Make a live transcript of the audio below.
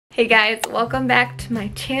Hey guys, welcome back to my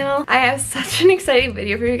channel. I have such an exciting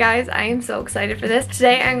video for you guys. I am so excited for this.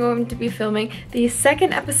 Today I'm going to be filming the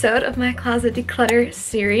second episode of my Closet Declutter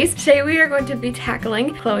series. Today we are going to be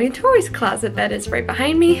tackling Chloe and Tori's closet that is right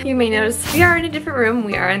behind me. You may notice we are in a different room.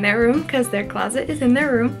 We are in their room because their closet is in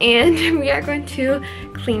their room. And we are going to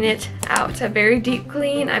clean it out. A very deep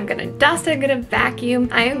clean. I'm gonna dust, I'm gonna vacuum.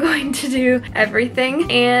 I am going to do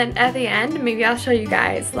everything. And at the end, maybe I'll show you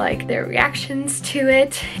guys like their reactions to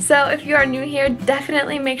it. So if you are new here,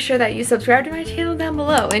 definitely make sure that you subscribe to my channel down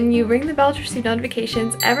below and you ring the bell to receive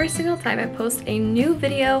notifications every single time I post a new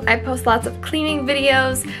video. I post lots of cleaning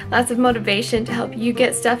videos, lots of motivation to help you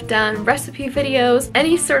get stuff done, recipe videos,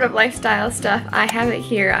 any sort of lifestyle stuff. I have it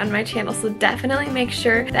here on my channel, so definitely make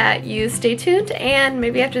sure that you stay tuned, and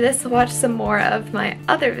maybe after this watch some more of my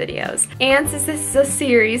other videos. And since this is a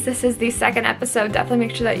series, this is the second episode, definitely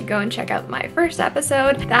make sure that you go and check out my first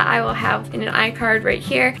episode that I will have in an iCard right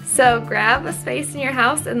here. So grab a space in your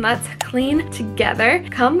house and let's clean together.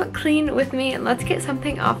 Come clean with me and let's get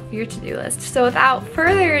something off of your to-do list. So without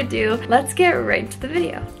further ado, let's get right to the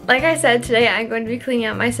video. Like I said, today I'm going to be cleaning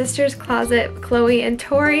out my sister's closet, Chloe and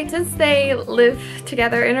Tori. Since they live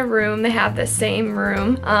together in a room, they have the same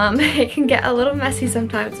room, it can get a little messy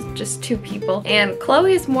sometimes with just two people. And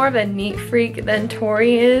Chloe is more of a neat freak than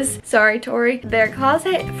Tori is. Sorry, Tori. Their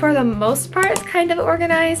closet, for the most part, is kind of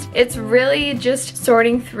organized. It's really just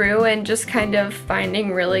sorting through and just kind of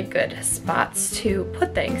finding really good spots to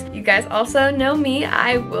put things. You guys also know me.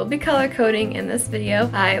 I will be color coding in this video.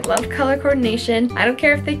 I love color coordination. I don't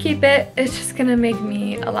care if they keep it. It's just gonna make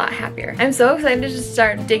me a lot happier. I'm so excited to just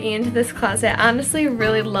start digging into this closet. I honestly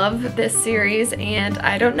really love this series, and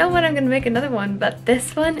I don't know when I'm gonna make another one, but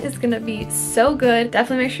this one is gonna be so good.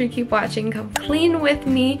 Definitely make sure you keep watching. Come clean with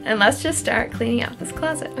me, and let's just start cleaning out this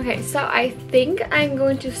closet. Okay, so I think I'm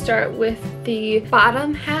going to start with the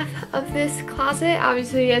bottom half of this closet.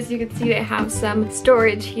 Obviously, as you can see, they have some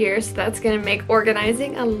storage here, so that's gonna make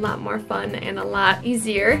organizing a lot more fun and a lot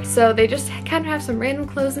easier. So they just kind of have some random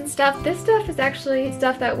clothes and stuff. This stuff is actually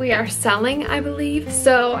stuff that we are selling, I believe.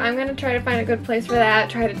 So I'm gonna try to find a good place for that,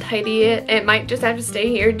 try to tidy it. It might just have to stay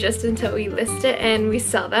here just until we list it and we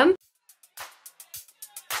sell them.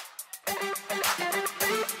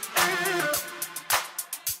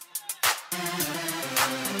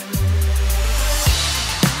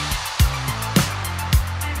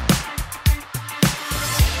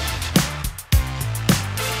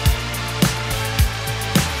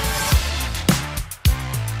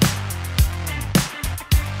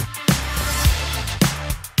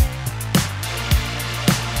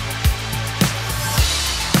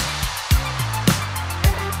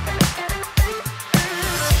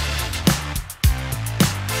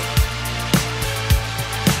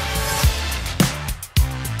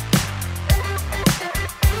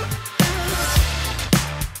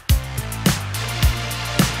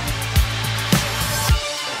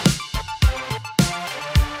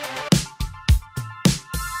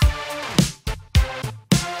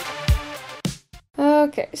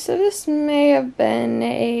 Okay, so this may have been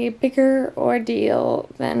a bigger ordeal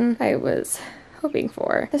than I was hoping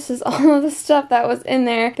for. This is all of the stuff that was in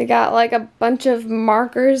there. They got like a bunch of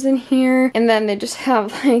markers in here, and then they just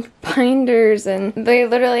have like binders, and they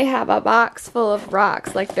literally have a box full of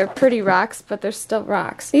rocks. Like, they're pretty rocks, but they're still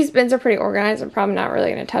rocks. These bins are pretty organized. I'm probably not really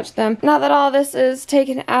gonna touch them. Now that all this is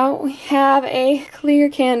taken out, we have a clear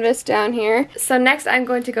canvas down here. So next I'm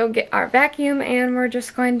going to go get our vacuum, and we're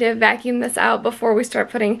just going to vacuum this out before we start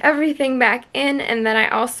putting everything back in. And then I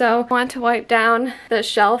also want to wipe down the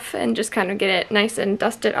shelf and just kind of get it nice and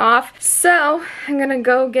dust it off. So I'm gonna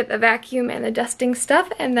go get the vacuum and the dusting stuff,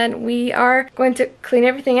 and then we are going to clean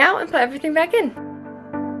everything out and put everything back in.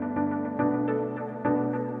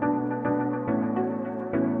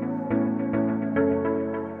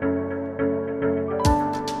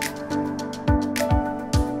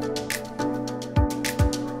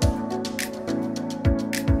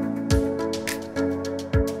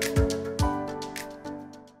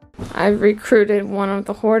 I've recruited one of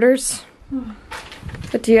the hoarders.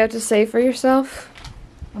 What do you have to say for yourself?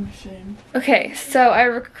 I'm ashamed. Okay, so I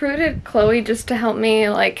recruited Chloe just to help me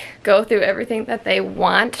like go through everything that they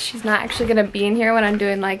want. She's not actually gonna be in here when I'm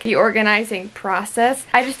doing like the organizing process.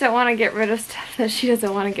 I just don't want to get rid of stuff that she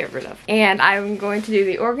doesn't want to get rid of. And I'm going to do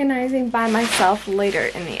the organizing by myself later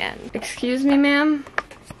in the end. Excuse me, ma'am?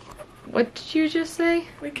 What did you just say?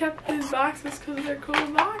 We kept these boxes because they're cool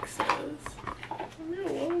boxes.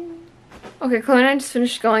 Okay, Chloe and I just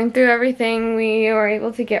finished going through everything. We were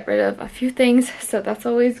able to get rid of a few things, so that's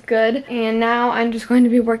always good. And now I'm just going to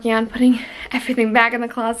be working on putting everything back in the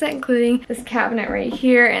closet, including this cabinet right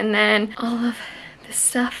here, and then all of this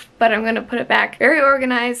stuff, but I'm gonna put it back very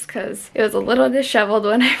organized because it was a little disheveled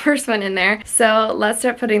when I first went in there. So let's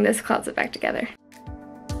start putting this closet back together.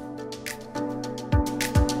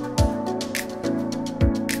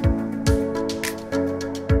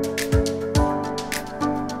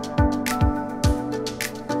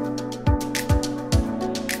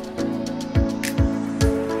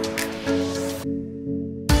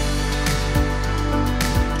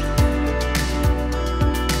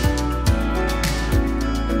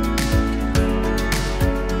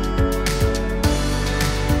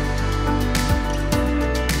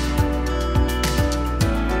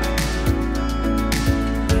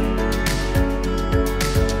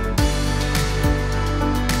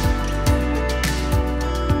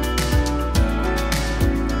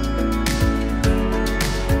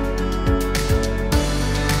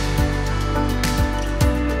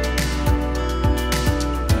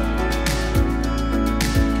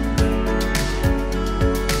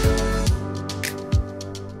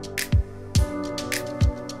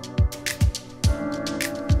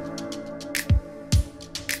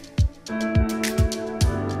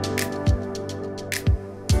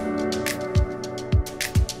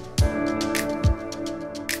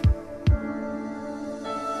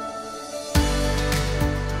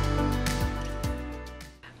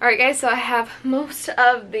 Alright guys, so I have most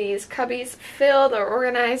of these cubbies filled or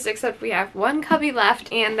organized, except we have one cubby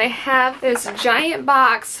left, and they have this giant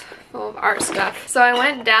box full of art stuff. So I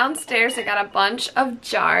went downstairs and got a bunch of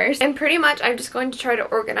jars, and pretty much I'm just going to try to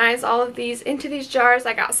organize all of these into these jars.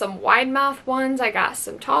 I got some wide mouth ones, I got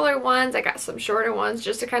some taller ones, I got some shorter ones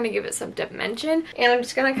just to kind of give it some dimension, and I'm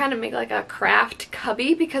just gonna kind of make like a craft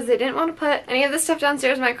cubby because I didn't want to put any of this stuff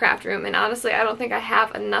downstairs in my craft room, and honestly I don't think I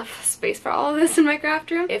have enough space for all of this in my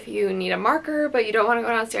craft room. If you need a marker but you don't want to go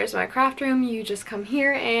downstairs to my craft room, you just come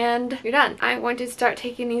here and you're done. I'm going to start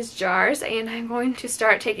taking these jars and I'm going to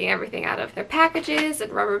start taking everything out of their packages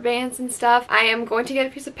and rubber bands and stuff. I am going to get a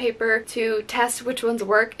piece of paper to test which ones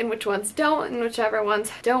work and which ones don't, and whichever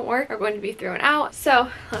ones don't work are going to be thrown out. So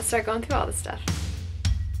let's start going through all this stuff.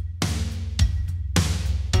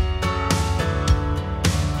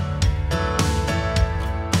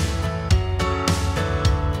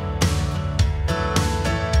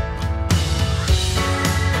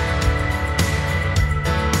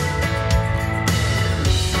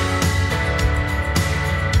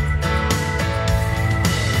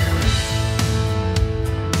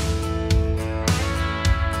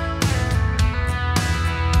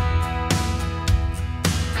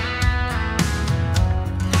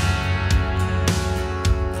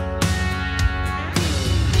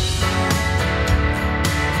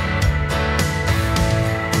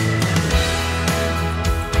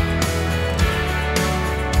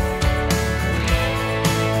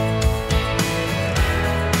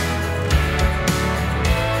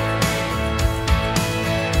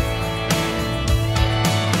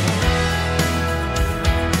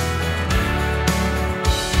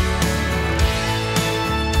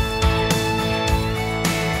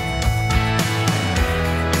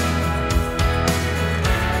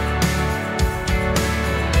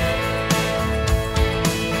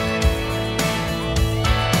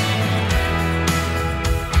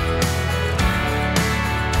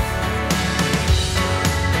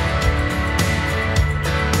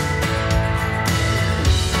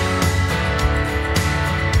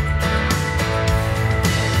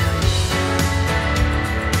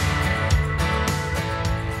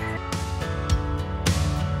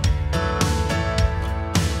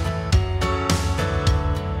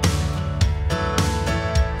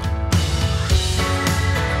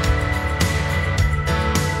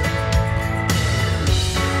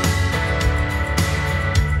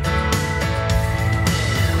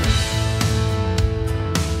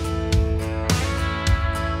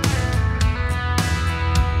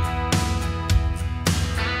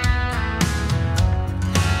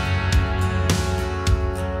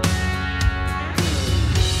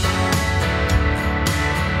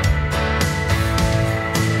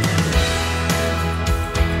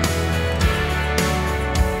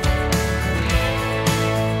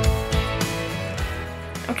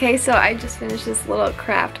 Okay, so I just finished this little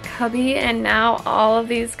craft cubby, and now all of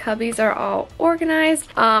these cubbies are all organized.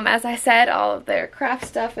 As I said, all of their craft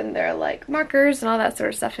stuff and their like markers and all that sort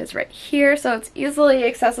of stuff is right here, so it's easily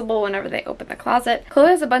accessible whenever they open the closet. Chloe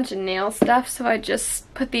has a bunch of nail stuff, so I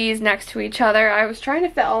just put these next to each other. I was trying to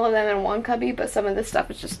fit all of them in one cubby, but some of this stuff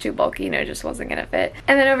was just too bulky and it just wasn't gonna fit.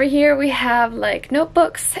 And then over here we have like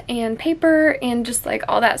notebooks and paper and just like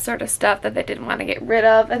all that sort of stuff that they didn't want to get rid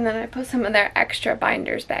of. And then I put some of their extra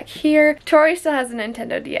binders back here. Tori still has a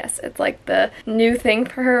Nintendo DS DS. It's like the new thing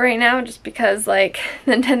for her right now, just because like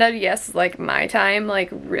Nintendo DS is like my time, like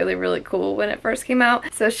really cool when it first came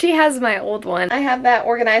out. So she has my old one. I have that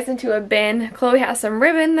organized into a bin. Chloe has some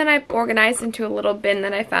ribbon that I organized into a little bin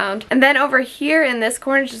that I found. And then over here in this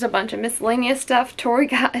corner is just a bunch of miscellaneous stuff. Tori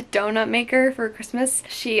got a donut maker for Christmas.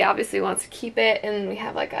 She obviously wants to keep it, and we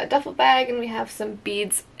have like a duffel bag, and we have some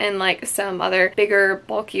beads and like some other bigger,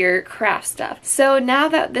 bulkier craft stuff. So now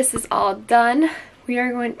that this is all done, we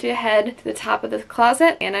are going to head to the top of the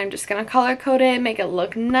closet, and I'm just gonna color code it, make it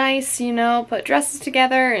look nice, you know, put dresses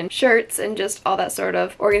together and shirts and just all that sort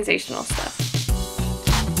of organizational stuff.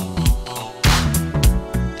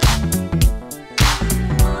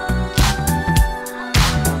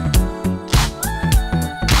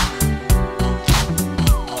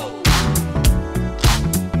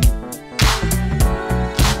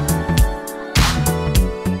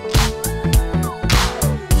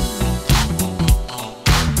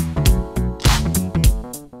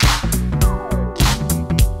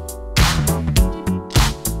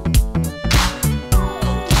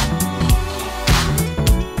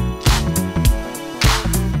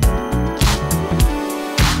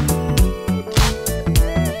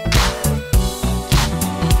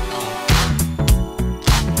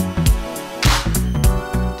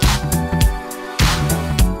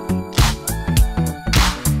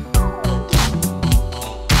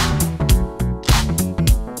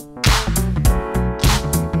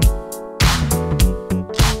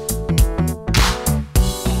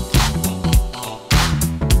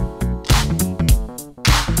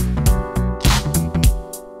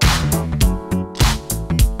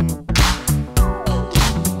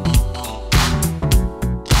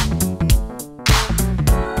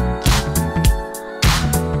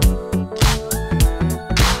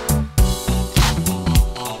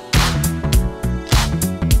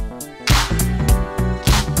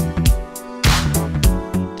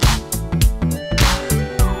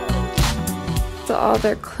 So all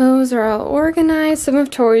their clothes are all organized. Some of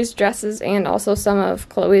Tori's dresses and also some of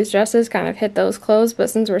Chloe's dresses kind of hit those clothes, but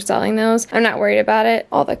since we're selling those, I'm not worried about it.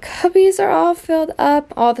 All the cubbies are all filled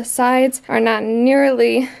up. All the sides are not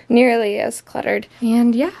nearly as cluttered.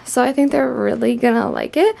 And yeah, so I think they're really gonna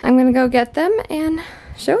like it. I'm gonna go get them and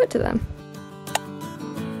show it to them.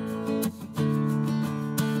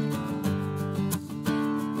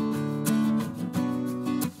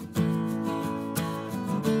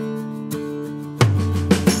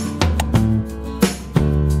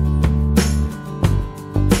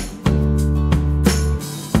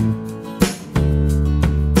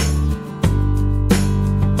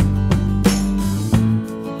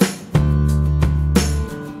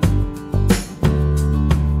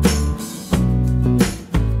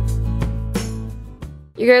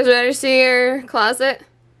 You guys ready to see your closet?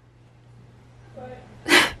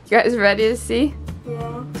 You guys ready to see?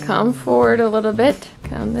 Yeah. Come forward a little bit.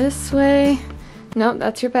 Come this way. Nope,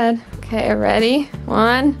 that's your bed. Okay, ready?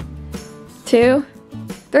 1, 2,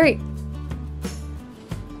 3.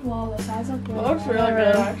 Well, the sides look really looks really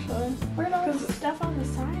good, actually. Where'd all the stuff on the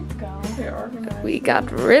sides go? They're organized. We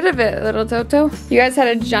got rid of it, little Toto. You guys had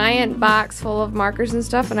a giant box full of markers and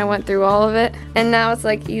stuff, and I went through all of it. And now it's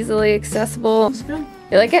like easily accessible. It's good.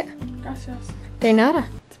 You like it? Gracias. De nada.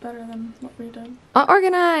 It's better than what we did. All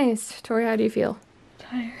organized. Tori, how do you feel?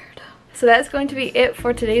 Tired. So that's going to be it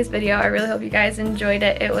for today's video. I really hope you guys enjoyed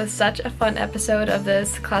it. It was such a fun episode of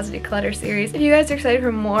this Closet Declutter series. If you guys are excited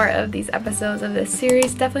for more of these episodes of this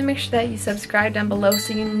series, definitely make sure that you subscribe down below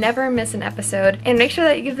so you never miss an episode. And make sure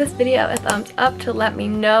that you give this video a thumbs up to let me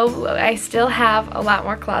know. I still have a lot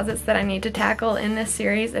more closets that I need to tackle in this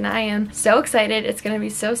series, and I am so excited. It's going to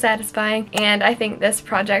be so satisfying, and I think this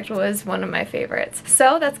project was one of my favorites.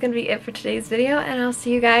 So that's going to be it for today's video, and I'll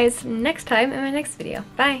see you guys next time in my next video.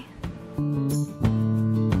 Bye!